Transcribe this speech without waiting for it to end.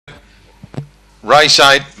Race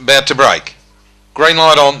 8 about to break. Green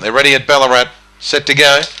light on. They're ready at Ballarat. Set to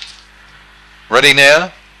go. Ready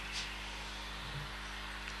now.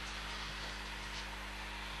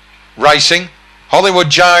 Racing. Hollywood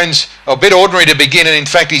Jones, a bit ordinary to begin, and in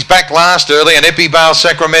fact he's back last early, and Epibale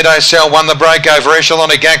Sacramento Cell won the break over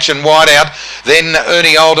Echelonic Action wide out. Then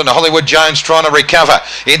Ernie Old and Hollywood Jones trying to recover.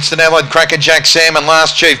 Instant Allen, Crackerjack Sam and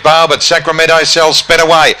last Chief Bale, but Sacramento Cell sped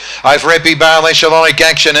away over Epibale, Echelonic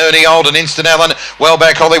Action, Ernie Old and Instant Allen. Well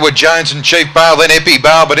back Hollywood Jones and Chief Bale, then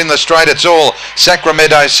Epibale, but in the straight it's all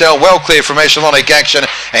Sacramento Cell, well clear from Echelonic Action,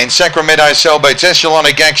 and Sacramento Cell beats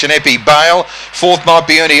Echelonic Action, Epibale. Fourth might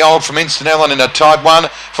be Ernie Old from Instant Allen in a tight one,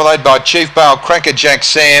 followed by Chief Bale, Crackerjack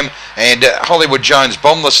Sam and Hollywood Jones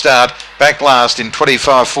bomb the start, back last in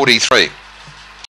 25.43.